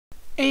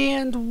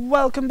And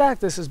welcome back.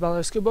 This is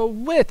Baller Scuba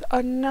with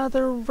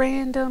another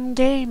random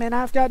game, and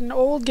I've got an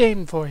old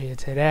game for you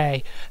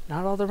today.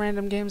 Not all the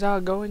random games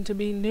are going to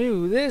be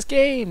new. This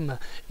game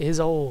is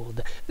old.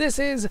 This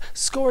is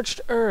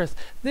Scorched Earth.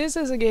 This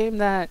is a game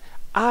that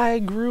I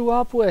grew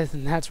up with,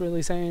 and that's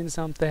really saying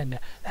something.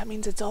 That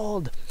means it's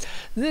old.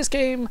 This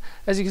game,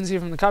 as you can see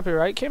from the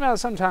copyright, came out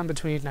sometime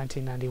between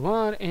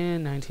 1991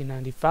 and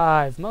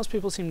 1995. Most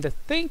people seem to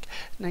think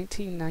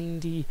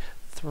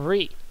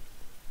 1993.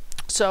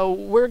 So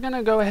we're going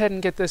to go ahead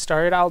and get this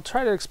started. I'll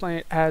try to explain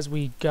it as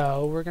we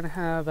go. We're going to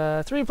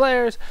have 3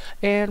 players,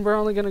 and we're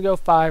only going to go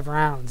 5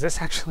 rounds.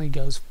 This actually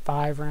goes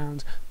 5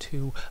 rounds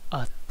to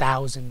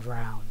 1,000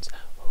 rounds.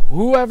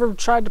 Whoever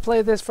tried to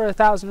play this for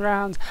 1,000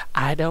 rounds,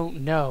 I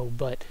don't know,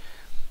 but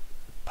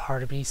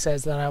part of me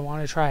says that I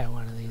want to try it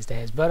one of these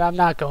days, but I'm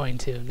not going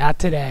to. Not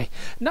today.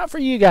 Not for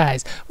you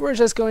guys. We're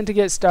just going to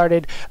get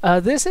started.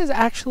 This is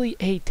actually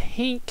a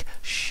tank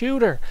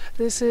shooter.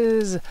 This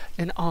is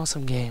an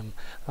awesome game.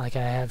 Like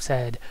I have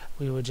said,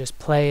 we would just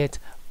play it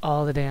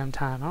all the damn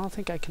time. I don't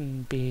think I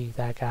can be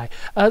that guy.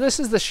 This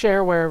is the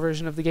shareware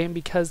version of the game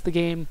because the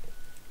game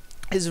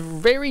is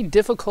very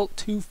difficult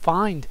to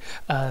find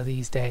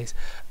these days.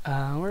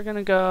 We're going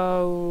to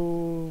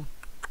go...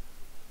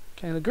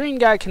 Okay, the green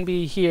guy can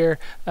be here.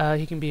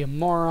 He can be a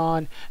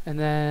moron, and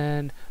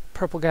then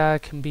purple guy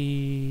can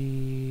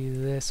be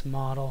this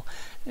model,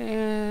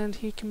 and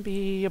he can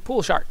be a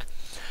pool shark.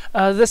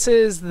 This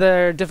is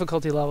their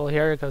difficulty level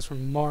here. It goes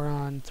from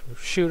moron through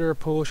shooter,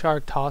 pool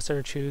shark,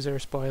 tosser, chooser,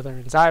 spoiler,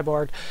 and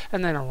cyborg,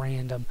 and then a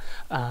random.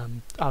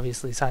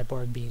 Obviously,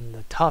 cyborg being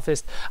the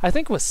toughest. I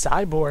think with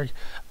cyborg,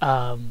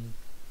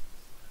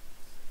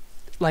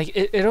 like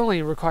it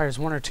only requires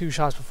 1 or 2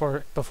 shots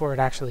before it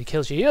actually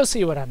kills you. You'll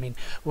see what I mean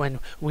when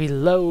we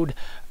load.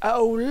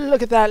 Oh,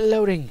 look at that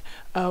loading!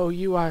 Oh,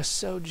 you are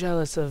so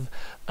jealous of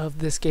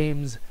this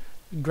game's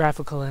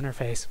graphical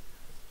interface.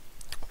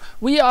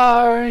 We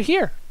are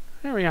here.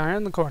 There we are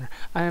in the corner.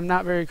 I am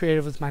not very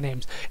creative with my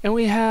names. And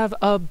we have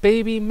a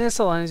baby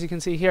missile. And as you can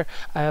see here,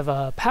 I have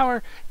a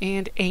power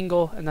and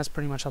angle. And that's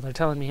pretty much all they're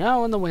telling me.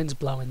 Oh, and the wind's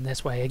blowing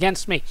this way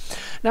against me.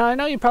 Now, I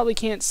know you probably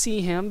can't see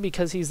him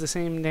because he's the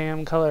same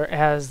damn color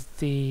as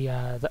the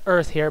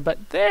Earth here.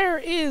 But there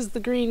is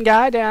the green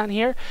guy down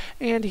here.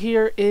 And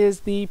here is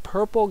the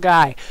purple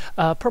guy.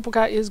 Purple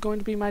guy is going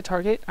to be my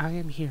target. I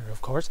am here,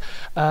 of course.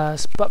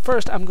 But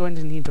first, I'm going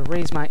to need to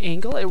raise my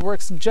angle. It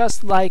works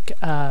just like...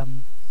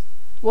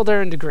 well,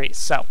 they're in degrees,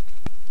 so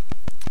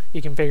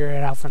you can figure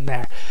it out from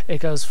there.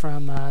 It goes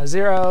from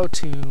 0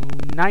 to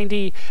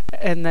 90,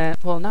 and then,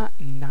 well, not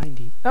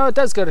 90. Oh, it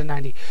does go to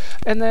 90,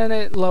 and then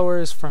it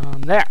lowers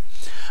from there.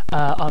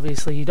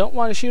 Obviously, you don't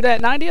want to shoot at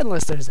 90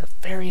 unless there's a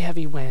very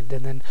heavy wind,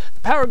 and then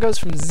the power goes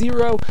from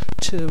 0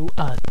 to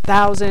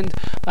 1,000.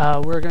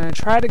 We're going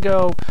to try to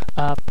go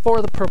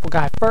for the purple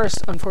guy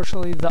first.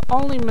 Unfortunately, the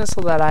only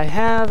missile that I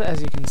have,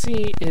 as you can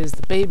see, is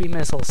the baby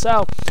missile.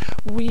 So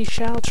we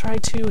shall try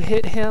to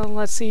hit him,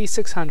 let's see,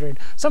 600,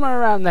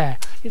 somewhere around there.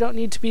 You don't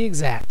need to be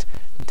exact.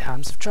 In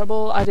times of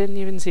trouble, I didn't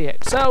even see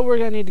it. So we're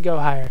going to need to go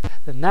higher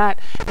than that,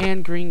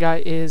 and green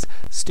guy is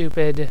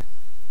stupid.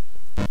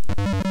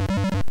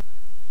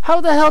 How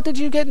the hell did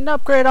you get an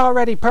upgrade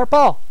already,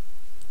 purple?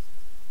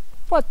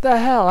 What the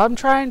hell? I'm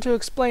trying to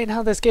explain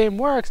how this game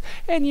works,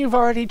 and you've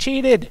already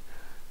cheated.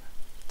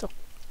 So,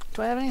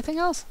 do I have anything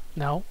else?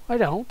 No, I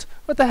don't.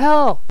 What the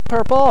hell,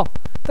 purple?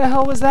 The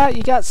hell was that?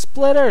 You got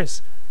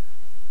splitters.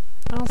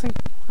 I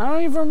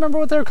don't even remember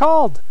what they're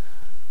called.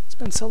 It's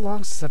been so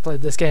long since I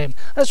played this game.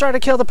 Let's try to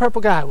kill the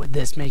purple guy. Would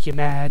this make you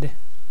mad?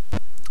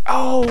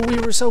 Oh, we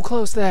were so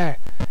close there.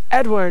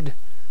 Edward.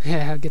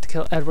 Yeah, I get to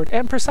kill Edward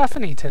and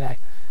Persephone today.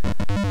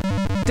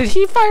 Did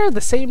he fire the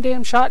same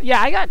damn shot?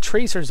 Yeah, I got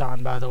tracers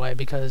on, by the way,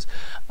 because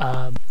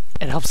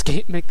it helps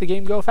make the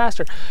game go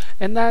faster.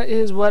 And that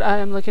is what I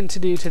am looking to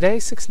do today.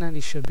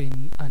 690 should be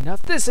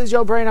enough. This is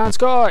your brain on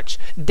Scorch.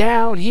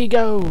 Down he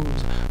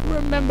goes.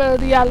 Remember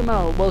the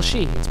Alamo. Well,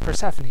 it's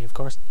Persephone, of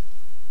course.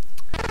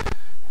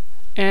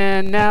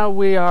 And now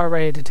we are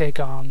ready to take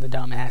on the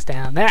dumbass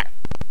down there.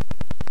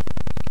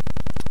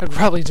 I'd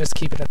probably just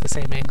keep it at the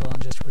same angle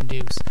and just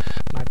reduce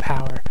my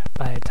power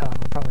by a ton.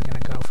 We're probably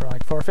going to go for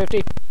like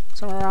 450,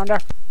 somewhere around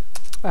there.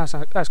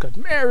 That's good.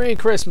 Merry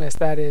Christmas.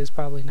 That is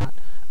probably not.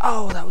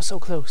 Oh, that was so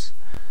close.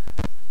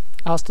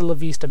 Hasta la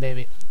vista,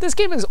 baby. This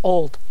game is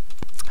old.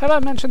 Have I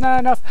mentioned that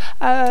enough?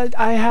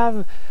 I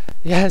have.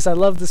 Yes, I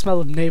love the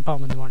smell of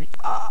napalm in the morning.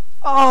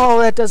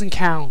 Oh, that doesn't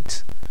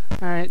count.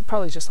 All right,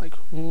 probably just like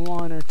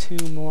 1 or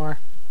 2 more.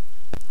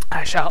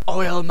 I shall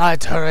oil my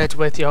turret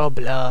with your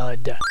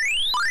blood.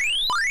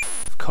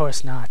 Of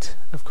course not.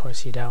 Of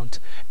course you don't.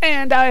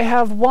 And I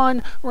have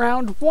won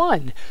round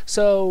 1.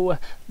 So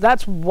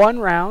that's 1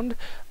 round.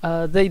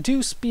 They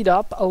do speed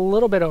up a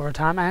little bit over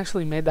time. I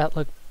actually made that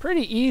look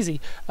pretty easy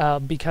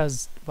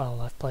because, well,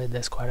 I've played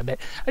this quite a bit.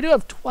 I do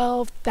have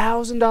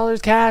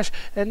 $12,000 cash,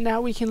 and now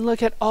we can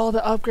look at all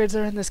the upgrades that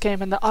are in this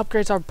game, and the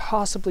upgrades are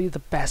possibly the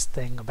best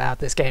thing about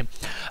this game.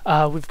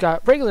 We've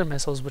got regular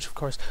missiles, which of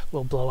course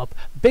will blow up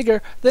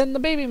bigger than the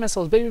baby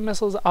missiles. Baby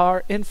missiles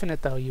are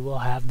infinite, though. You will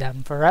have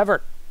them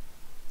forever.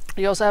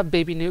 You also have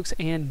baby nukes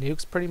and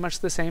nukes, pretty much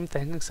the same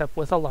thing except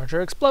with a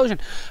larger explosion.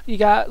 You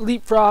got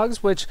leapfrogs,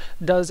 which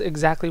does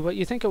exactly what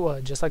you think it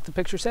would, just like the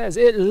picture says.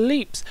 It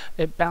leaps,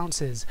 it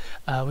bounces.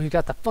 We've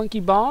got the funky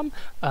bomb,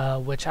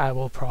 which I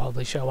will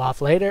probably show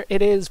off later.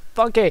 It is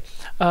funky.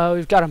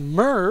 We've got a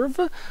Merv,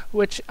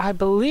 which I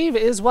believe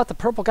is what the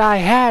purple guy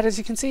had. As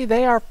you can see,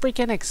 they are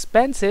freaking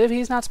expensive.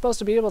 He's not supposed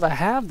to be able to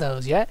have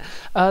those yet.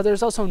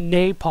 There's also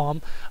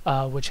napalm,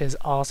 which is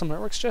awesome. It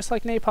works just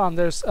like napalm.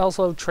 There's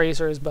also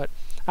tracers, but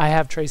I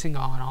have tracing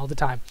on all the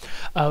time.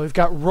 We've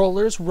got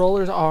rollers.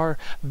 Rollers are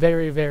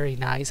very, very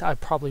nice. I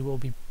probably will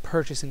be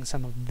purchasing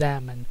some of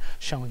them and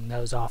showing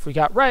those off. We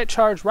got riot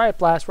charge, riot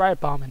blast,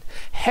 riot bomb, and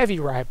heavy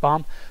riot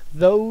bomb.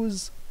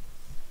 Those,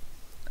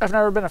 I've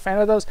never been a fan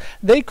of those.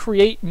 They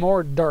create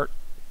more dirt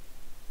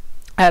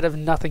out of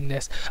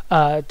nothingness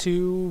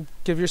to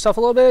give yourself a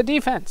little bit of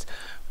defense,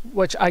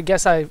 which I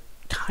guess I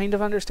kind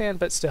of understand,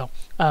 but still.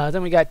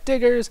 Then we got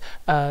diggers,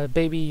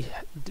 baby,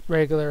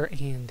 regular,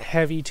 and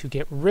heavy to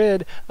get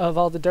rid of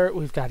all the dirt.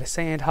 We've got a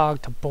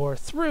sandhog to bore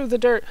through the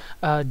dirt,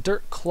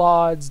 dirt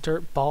clods,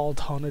 dirt ball,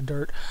 ton of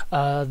dirt.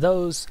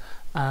 Those,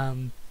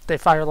 they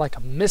fire like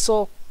a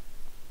missile,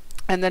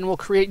 and then we'll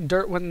create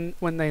dirt when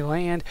they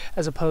land,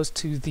 as opposed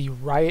to the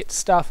riot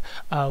stuff,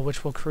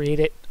 which will create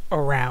it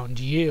around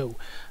you.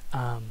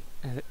 And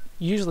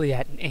usually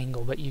at an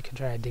angle, but you can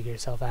try to dig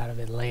yourself out of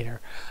it later.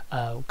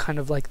 Kind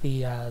of like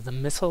the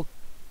missile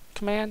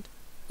command.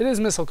 It is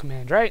missile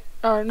command, right?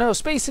 Or no,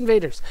 Space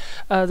Invaders.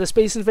 The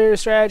Space Invader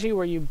strategy,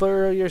 where you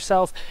burrow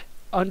yourself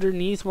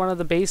underneath one of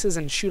the bases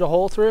and shoot a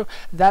hole through.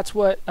 That's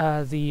what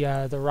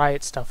the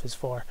riot stuff is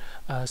for.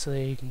 So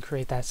that you can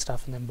create that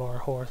stuff and then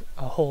bore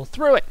a hole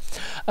through it.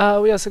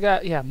 We also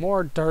got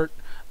more dirt.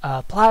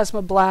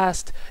 Plasma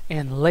blast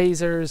and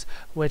lasers,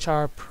 which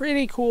are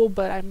pretty cool,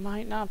 but I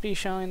might not be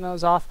showing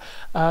those off.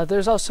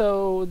 There's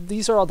also,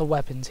 these are all the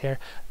weapons here,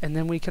 and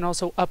then we can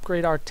also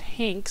upgrade our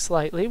tank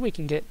slightly. We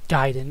can get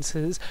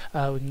guidances,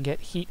 we can get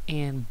heat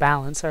and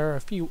balance. There are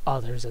a few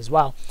others as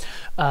well,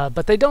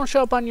 but they don't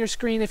show up on your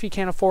screen if you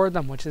can't afford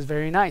them, which is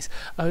very nice.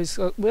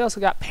 We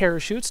also got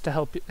parachutes to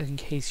help in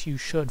case you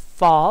should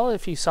fall.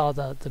 If you saw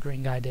the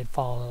green guy did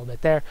fall a little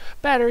bit there.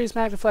 Batteries,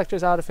 mag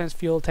deflectors, auto defense,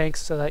 fuel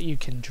tanks, so that you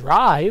can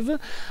drive.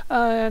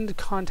 And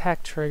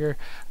contact trigger.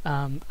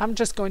 I'm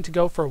just going to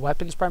go for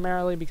weapons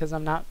primarily because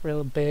I'm not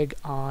real big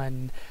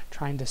on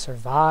trying to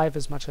survive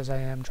as much as I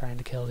am trying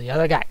to kill the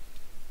other guy.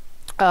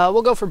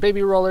 We'll go for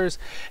baby rollers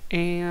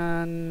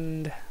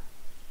and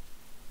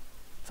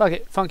fuck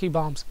it, funky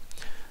bombs.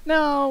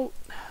 No,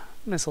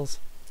 missiles.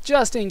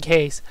 Just in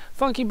case.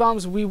 Funky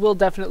bombs we will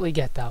definitely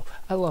get though.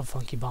 I love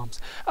funky bombs.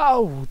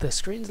 Oh, the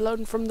screen's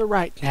loading from the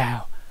right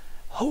now.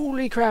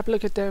 Holy crap,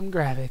 look at them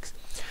graphics.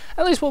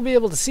 At least we'll be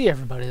able to see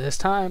everybody this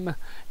time.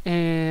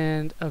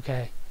 And,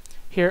 okay.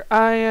 Here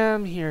I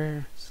am.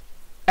 Here's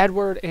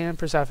Edward and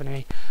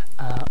Persephone.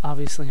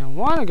 Obviously, I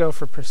want to go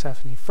for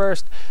Persephone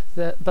first,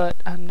 but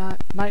I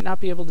might not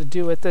be able to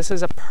do it. This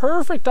is a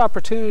perfect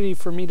opportunity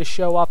for me to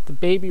show off the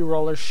baby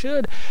roller.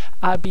 Should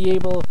I be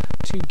able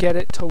to get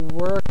it to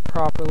work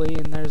properly,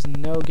 and there's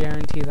no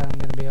guarantee that I'm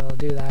going to be able to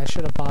do that. I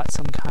should have bought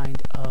some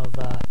kind of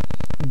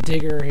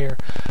digger here,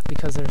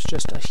 because there's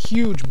just a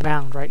huge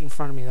mound right in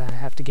front of me that I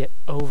have to get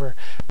over.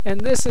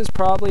 And this is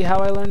probably how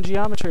I learned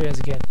geometry as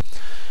a kid.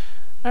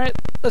 Alright,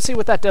 let's see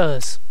what that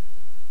does.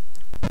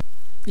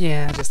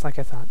 Yeah, just like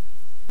I thought.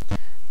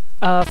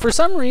 For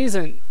some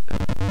reason,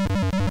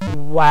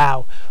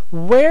 wow.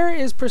 Where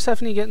is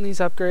Persephone getting these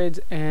upgrades,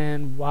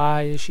 and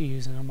why is she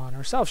using them on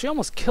herself? She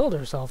almost killed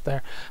herself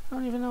there. I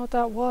don't even know what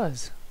that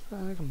was.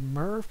 Like a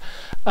Merv.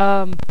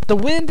 The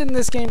wind in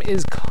this game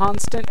is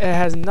constant. It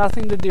has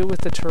nothing to do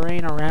with the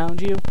terrain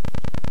around you.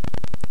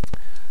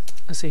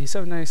 Let's see,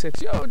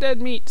 796. Yo,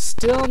 dead meat.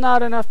 Still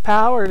not enough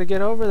power to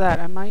get over that.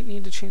 I might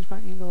need to change my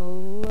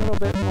angle a little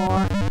bit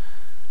more.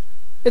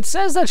 It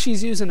says that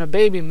she's using a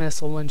baby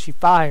missile when she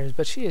fires,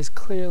 but she is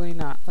clearly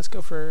not. Let's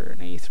go for an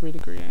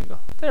 83-degree angle.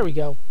 There we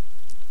go.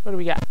 What do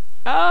we got?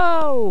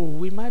 Oh,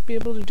 we might be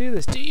able to do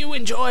this. Do you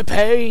enjoy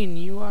pain?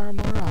 You are a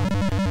moron.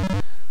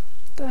 What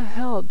the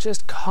hell?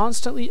 Just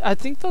constantly. I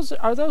think those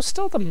are those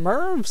still the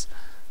Mervs?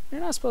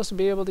 You're not supposed to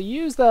be able to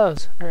use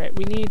those. Alright,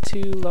 we need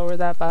to lower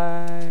that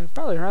by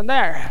probably around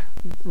there.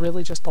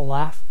 Really, just a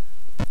laugh.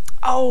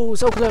 Oh,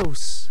 so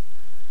close.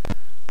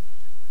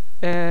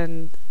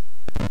 And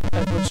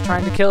Edward's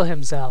trying to kill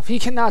himself. He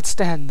cannot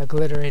stand the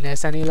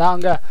glitteriness any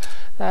longer.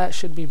 That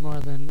should be more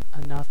than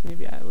enough.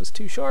 Maybe I was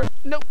too short.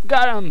 Nope,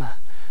 got him.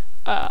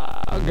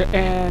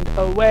 And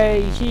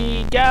away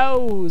he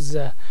goes.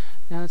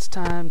 Now it's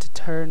time to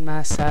turn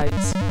my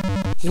sights.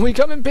 We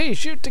come in peace.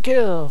 Shoot to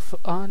kill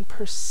on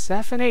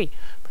Persephone.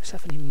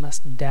 Persephone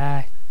must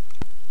die.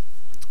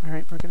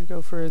 Alright, we're going to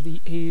go for the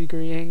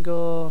 80-degree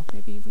angle,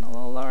 maybe even a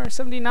little lower,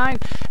 79,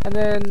 and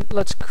then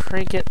let's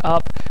crank it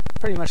up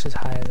pretty much as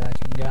high as I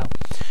can go.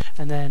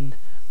 And then,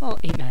 well,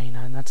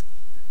 899, that's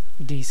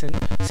decent.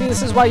 See,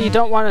 this is why you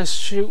don't want to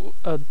shoot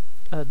a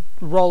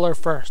roller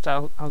first.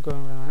 I'll go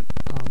over that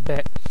a little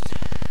bit.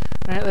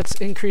 Alright, let's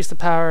increase the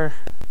power.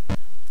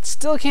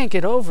 Still can't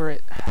get over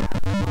it.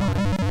 Come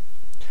on.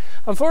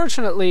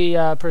 Unfortunately,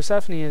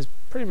 Persephone is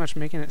pretty much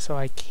making it so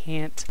I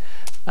can't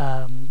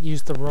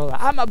use the roller.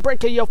 I'ma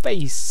break your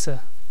face!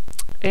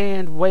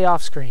 And way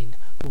off screen.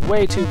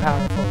 Way too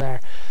powerful there.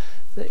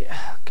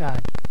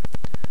 God.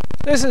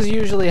 This is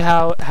usually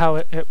how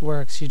it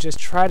works. You just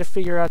try to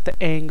figure out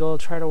the angle,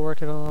 try to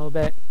work it a little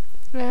bit.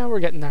 Yeah, we're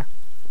getting there.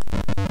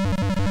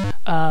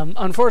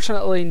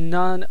 Unfortunately,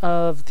 none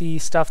of the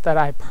stuff that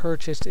I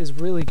purchased is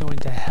really going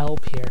to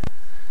help here.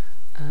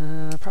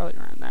 Probably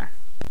around there.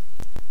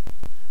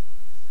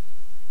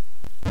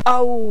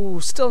 Oh,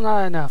 still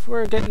not enough.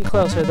 We're getting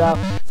closer though.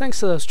 Thanks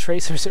to those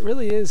tracers, it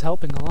really is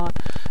helping a lot.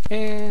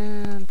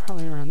 And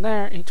probably around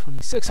there,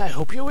 826. I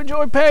hope you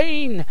enjoy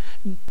pain!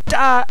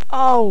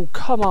 Oh,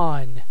 come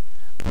on.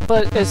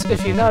 But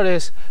if you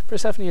notice,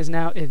 Persephone is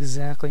now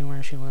exactly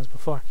where she was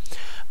before.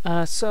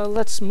 So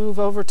let's move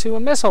over to a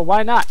missile.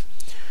 Why not?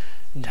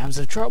 In times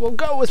of trouble,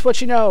 go with what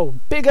you know.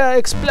 Bigger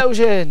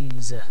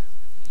explosions.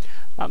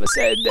 Mama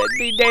said there'd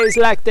be days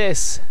like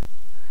this.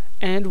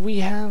 And we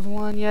have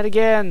one yet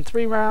again.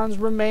 3 rounds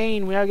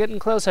remain. We are getting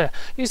closer.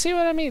 You see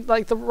what I mean?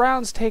 Like, the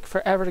rounds take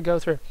forever to go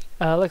through.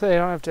 Luckily, I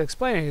don't have to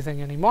explain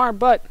anything anymore,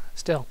 but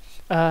still.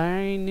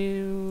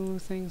 New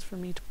things for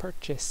me to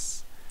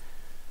purchase.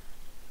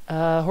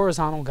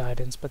 Horizontal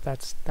guidance, but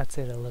that's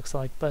it, it looks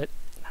like. But,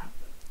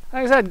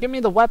 like I said, give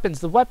me the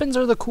weapons. The weapons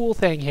are the cool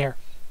thing here.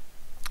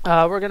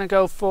 We're going to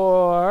go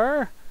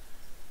for...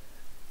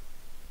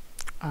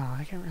 Oh,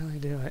 I can't really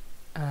do it.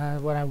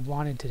 What I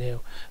wanted to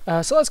do.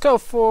 So let's go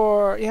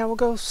for, yeah,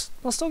 we'll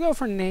still go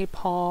for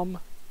napalm.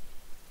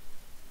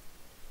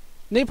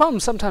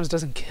 Napalm sometimes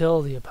doesn't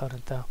kill the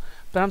opponent though,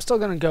 but I'm still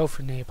going to go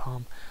for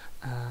napalm.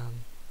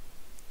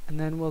 And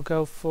then we'll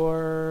go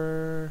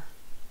for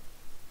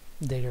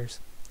diggers.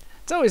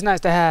 It's always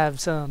nice to have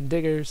some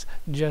diggers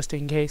just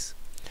in case.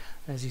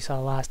 As you saw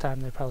last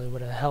time, they probably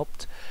would have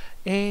helped.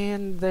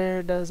 And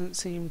there doesn't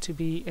seem to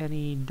be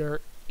any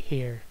dirt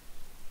here.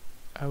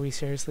 Are we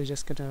seriously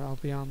just gonna all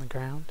be on the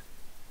ground?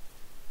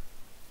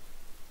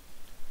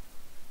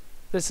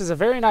 This is a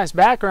very nice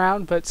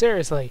background, but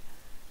seriously,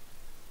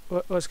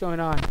 what's going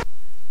on?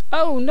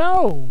 Oh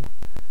no!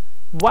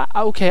 Wow.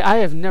 Okay, I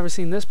have never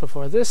seen this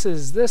before. This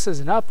is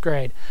an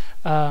upgrade.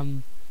 Wow,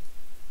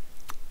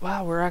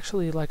 we're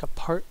actually like a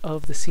part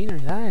of the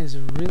scenery. That is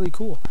really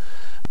cool.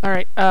 All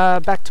right,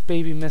 back to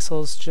baby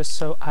missiles, just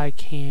so I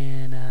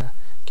can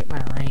get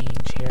my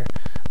range here.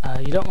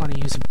 You don't want to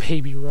use a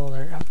baby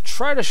roller. I'll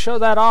try to show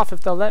that off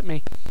if they'll let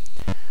me.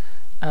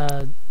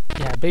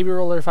 Yeah, baby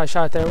roller, if I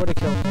shot it there, would have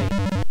killed me.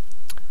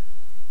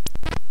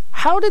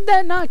 How did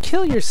that not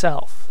kill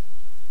yourself?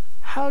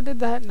 How did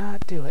that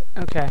not do it?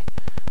 Okay.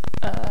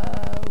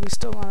 We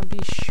still want to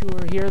be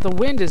sure here. The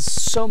wind is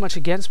so much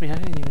against me. I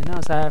didn't even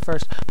notice that at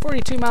first.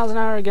 42 miles an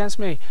hour against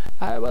me.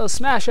 I will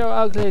smash your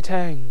ugly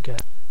tank.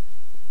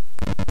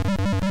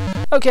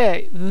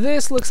 Okay,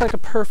 this looks like a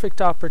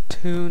perfect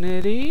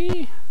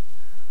opportunity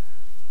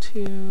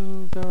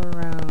to go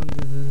around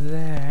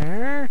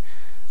there,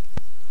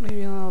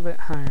 maybe a little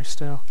bit higher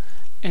still,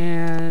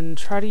 and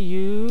try to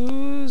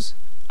use...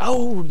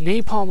 Oh,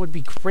 napalm would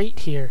be great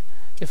here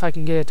if I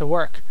can get it to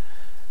work.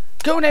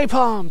 Go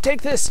napalm!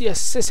 Take this, you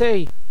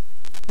sissy!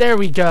 There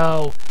we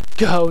go!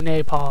 Go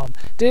napalm!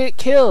 Did it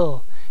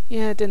kill?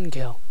 Yeah, it didn't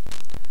kill.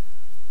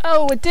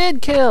 Oh, it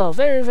did kill!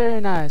 Very,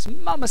 very nice.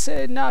 Mama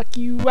said knock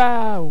you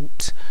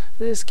out.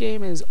 This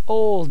game is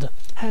old.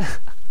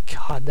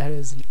 God, that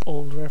is an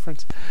old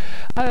reference.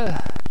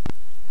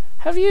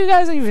 Have you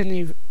guys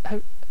even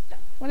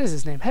what is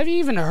his name? Have you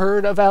even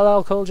heard of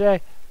LL Cool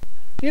J?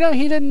 You know,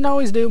 he didn't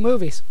always do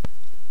movies.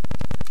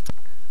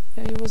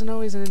 Yeah, he wasn't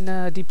always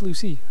in Deep Blue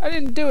Sea. I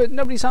didn't do it.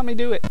 Nobody saw me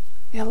do it.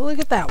 Yeah, look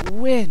at that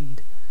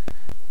wind.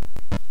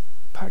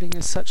 Parting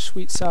is such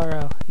sweet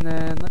sorrow. And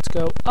then let's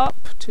go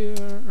up to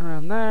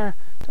around there.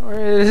 Don't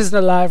worry, it isn't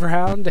a live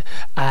round.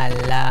 I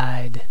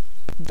lied.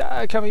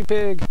 Die, cummy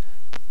pig.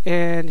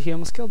 And he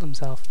almost killed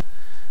himself.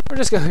 We're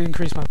just going to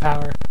increase my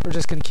power. We're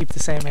just going to keep the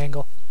same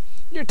angle.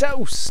 You're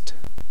toast.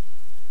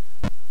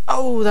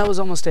 Oh, that was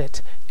almost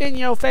it. In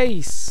your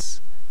face.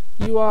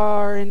 You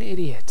are an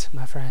idiot,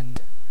 my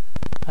friend.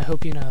 I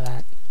hope you know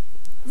that.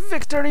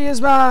 Victory is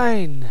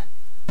mine.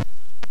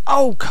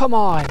 Oh, come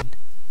on.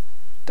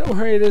 Don't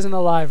worry, it isn't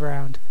a live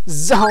round.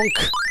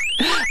 Zonk.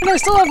 And I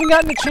still haven't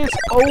gotten a chance.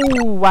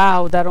 Oh,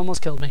 wow, that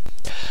almost killed me.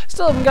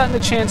 Still haven't gotten a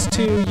chance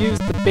to use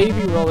the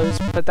baby rollers,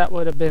 but that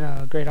would have been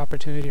a great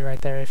opportunity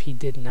right there if he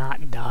did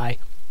not die.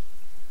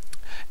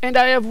 And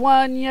I have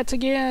won yet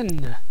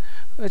again,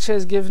 which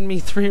has given me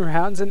 3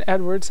 rounds, and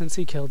Edward, since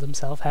he killed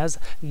himself, has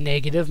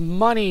negative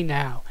money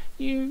now.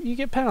 you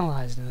get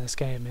penalized in this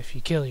game if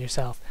you kill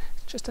yourself.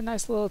 It's just a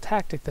nice little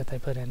tactic that they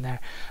put in there.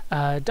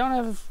 Don't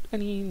have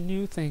any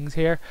new things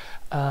here,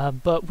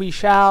 but we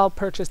shall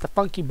purchase the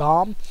funky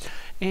bomb,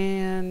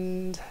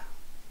 and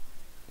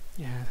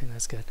yeah, I think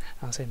that's good.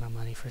 I'll save my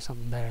money for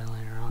something better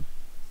later on.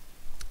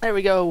 There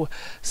we go.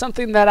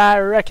 Something that I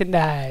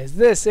recognize.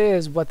 This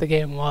is what the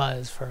game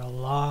was for a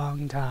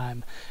long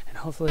time. And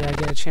hopefully I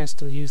get a chance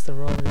to use the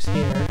rollers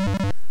here.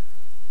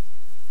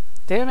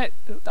 Damn it.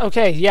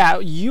 Okay, yeah,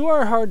 you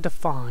are hard to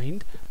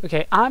find.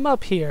 Okay, I'm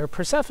up here.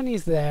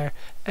 Persephone's there.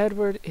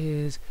 Edward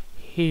is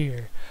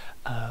here.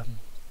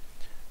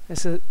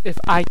 This is, if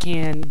I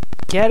can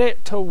get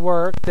it to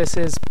work, this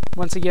is,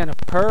 once again, a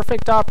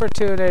perfect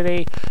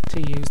opportunity to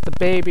use the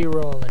baby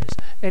rollers.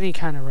 Any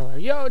kind of roller.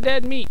 Yo,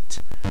 dead meat.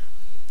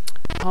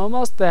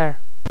 Almost there.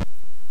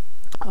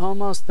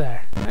 Almost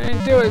there. I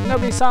didn't do it.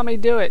 Nobody saw me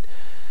do it.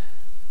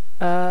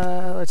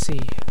 Let's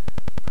see.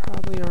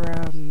 Probably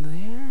around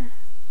there.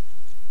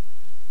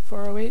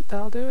 408,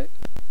 that'll do it.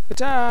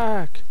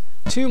 Attack!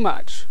 Too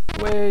much.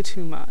 Way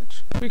too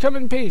much. We come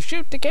in peace.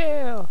 Shoot to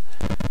kill!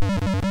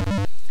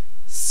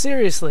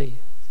 Seriously.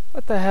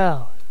 What the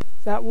hell?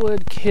 That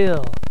would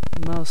kill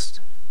most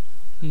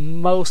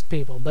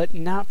people, but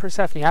not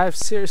Persephone. I have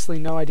seriously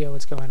no idea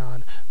what's going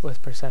on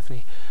with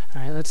Persephone.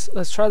 All right,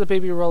 let's try the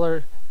baby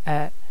roller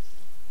at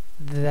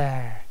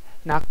there.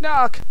 Knock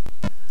knock.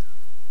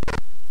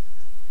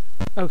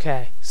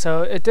 Okay,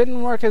 so it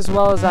didn't work as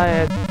well as I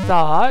had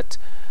thought,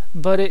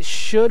 but it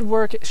should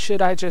work.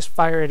 Should I just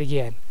fire it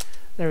again?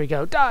 There we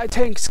go. Die,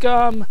 tank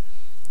scum!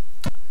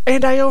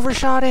 And I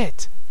overshot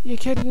it. You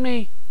kidding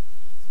me?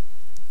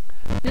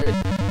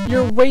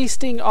 You're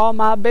wasting all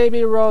my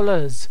baby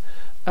rollers.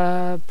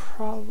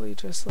 Probably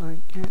just like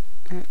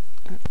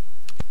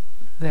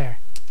there.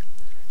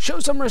 Show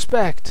some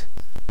respect.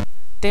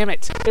 Damn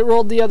it! It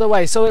rolled the other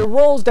way, so it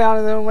rolls down,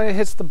 and then when it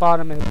hits the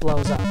bottom, it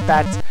blows up.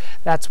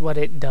 That's what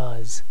it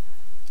does.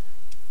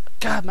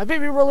 God, my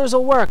baby rollers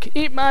will work.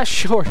 Eat my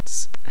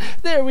shorts.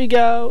 There we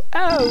go.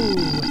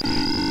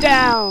 Oh,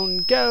 down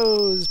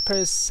goes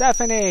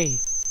Persephone.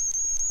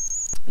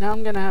 Now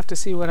I'm gonna have to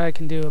see what I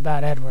can do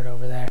about Edward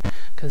over there,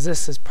 because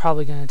this is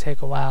probably gonna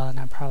take a while, and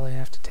I probably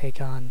have to take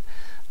on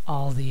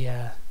all the.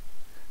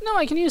 No,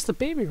 I can use the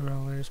baby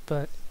rollers,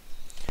 but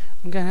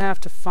I'm gonna have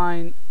to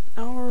find.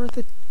 Or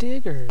the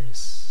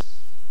diggers.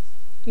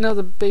 No,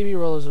 the baby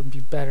rollers would be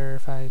better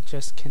if I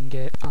just can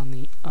get on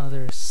the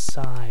other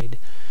side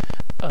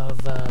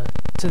of,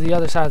 to the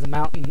other side of the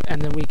mountain,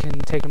 and then we can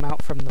take them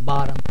out from the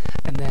bottom,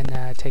 and then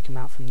take them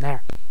out from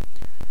there.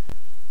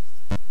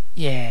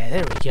 Yeah,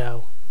 there we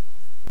go.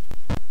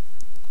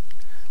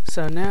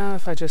 So now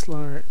if I just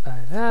lower it by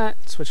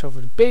that, switch over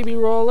to baby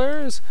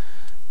rollers,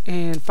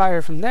 and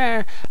fire from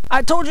there.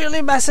 I told you to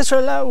leave my sister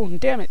alone.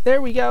 Damn it.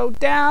 There we go.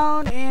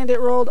 Down, and it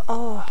rolled.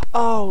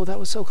 Oh, that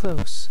was so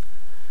close.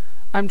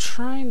 I'm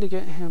trying to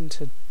get him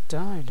to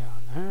die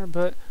down there,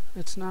 but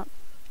it's not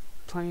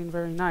playing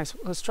very nice.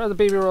 Let's try the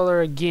baby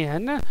roller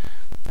again.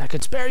 I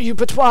could spare you,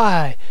 but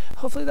why?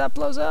 Hopefully that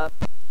blows up.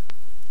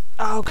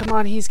 Oh, come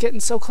on. He's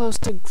getting so close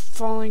to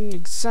falling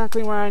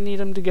exactly where I need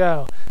him to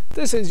go.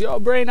 This is your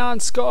brain on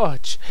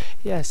Scorch.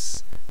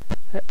 Yes.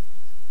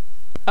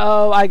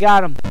 Oh, I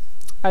got him.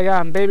 I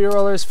got him. Baby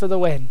rollers for the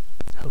win.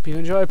 Hope you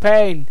enjoy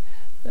pain.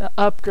 The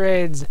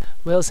upgrades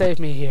will save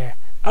me here.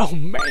 Oh,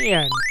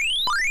 man.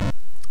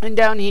 And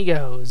down he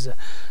goes.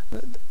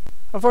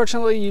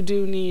 Unfortunately, you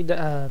do need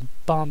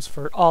bombs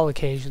for all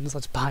occasions.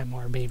 Let's buy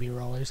more baby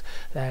rollers.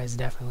 That is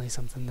definitely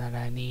something that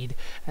I need.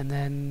 And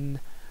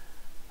then,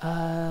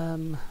 I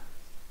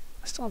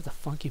still have the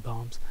funky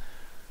bombs.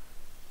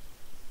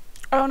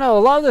 I don't know. A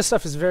lot of this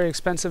stuff is very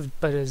expensive,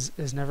 but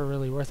is never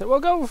really worth it. We'll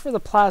go for the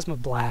plasma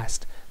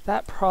blast.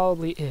 That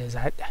probably is.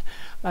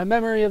 My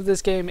memory of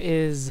this game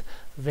is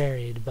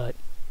varied, but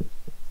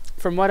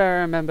from what I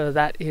remember,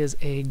 that is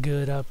a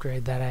good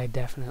upgrade that I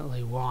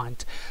definitely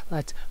want.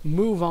 Let's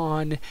move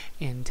on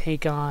and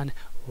take on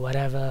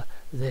whatever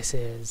this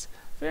is.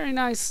 Very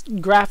nice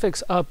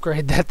graphics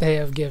upgrade that they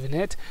have given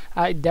it.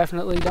 I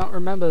definitely don't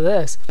remember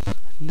this.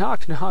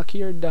 Knock knock,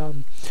 you're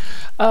dumb.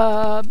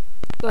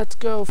 Let's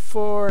go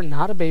for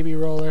not a baby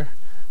roller,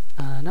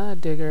 not a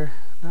digger,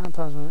 not a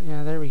plasma.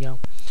 Yeah, there we go.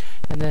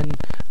 And then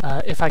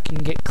if I can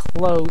get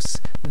close,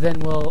 then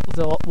we'll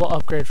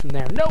upgrade from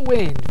there. No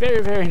wind.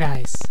 Very, very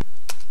nice.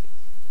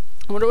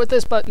 I wonder what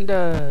this button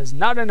does.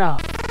 Not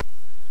enough.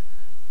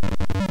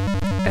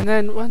 And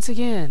then once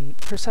again,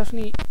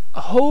 Persephone.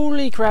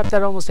 Holy crap!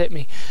 That almost hit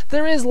me.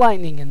 There is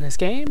lightning in this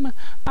game.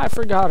 I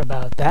forgot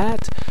about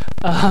that.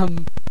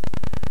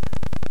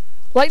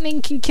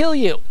 Lightning can kill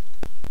you.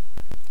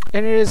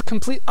 And it is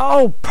complete.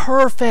 Oh,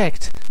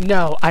 perfect.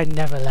 No, I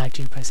never liked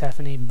you,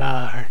 Persephone.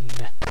 Burn.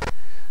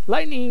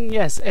 Lightning,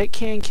 yes, it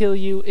can kill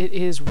you. It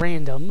is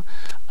random,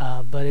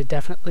 but it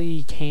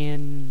definitely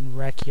can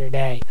wreck your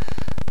day.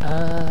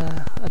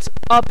 Let's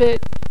up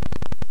it.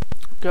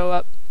 Go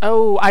up.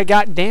 Oh, I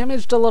got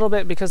damaged a little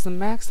bit because the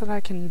max that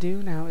I can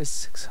do now is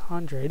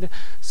 600.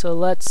 So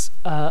let's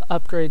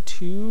upgrade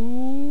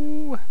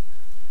to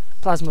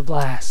Plasma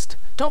Blast.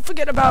 Don't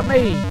forget about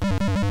me!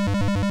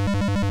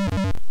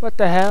 What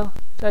the hell?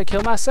 Did I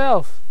kill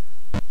myself?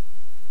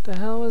 The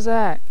hell was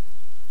that?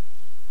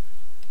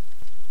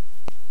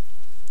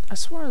 I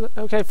swear that...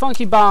 Okay,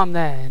 funky bomb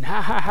then.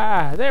 Ha ha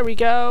ha. There we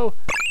go.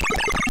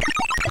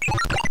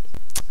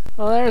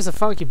 Well, there's a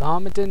funky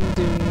bomb. It didn't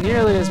do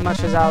nearly as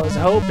much as I was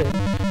hoping.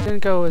 It didn't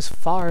go as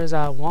far as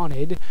I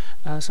wanted.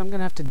 So I'm going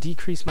to have to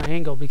decrease my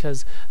angle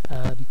because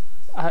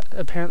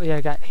apparently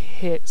I got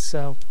hit,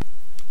 so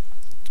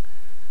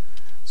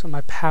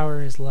my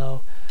power is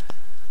low.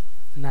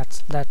 And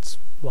that's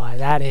why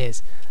that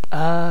is.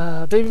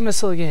 Baby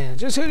missile again.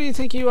 Just who do you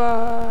think you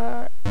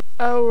are?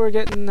 Oh, we're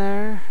getting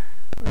there.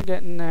 We're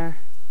getting there.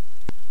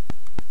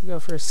 We'll go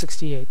for a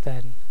 68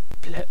 then.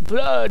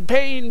 Blood,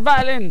 pain,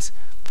 violence!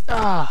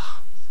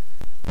 Ah!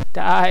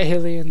 Die,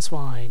 alien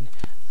swine.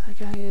 That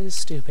guy is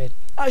stupid.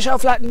 I shall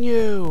flatten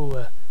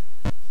you!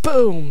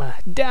 Boom!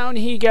 Down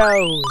he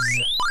goes!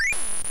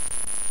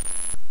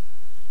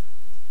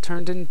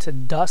 Turned into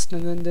dust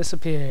and then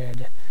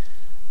disappeared.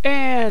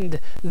 And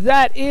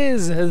that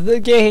is the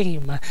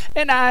game!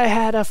 And I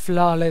had a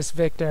flawless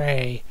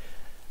victory!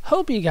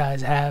 Hope you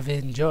guys have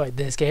enjoyed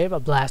this game, a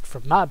blast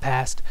from my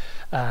past.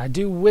 I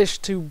do wish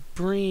to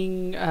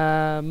bring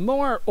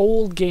more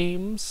old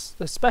games,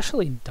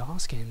 especially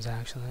DOS games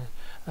actually,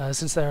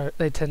 since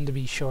they tend to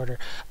be shorter,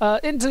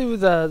 into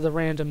the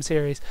random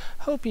series.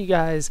 Hope you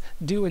guys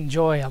do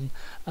enjoy them.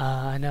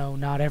 I know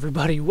not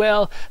everybody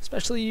will,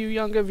 especially you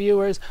younger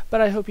viewers,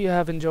 but I hope you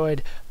have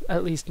enjoyed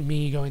at least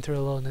me going through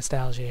a little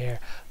nostalgia here.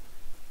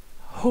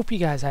 Hope you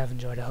guys have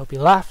enjoyed. I hope you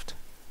laughed.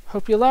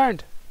 Hope you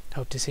learned.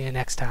 Hope to see you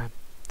next time.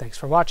 Thanks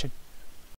for watching.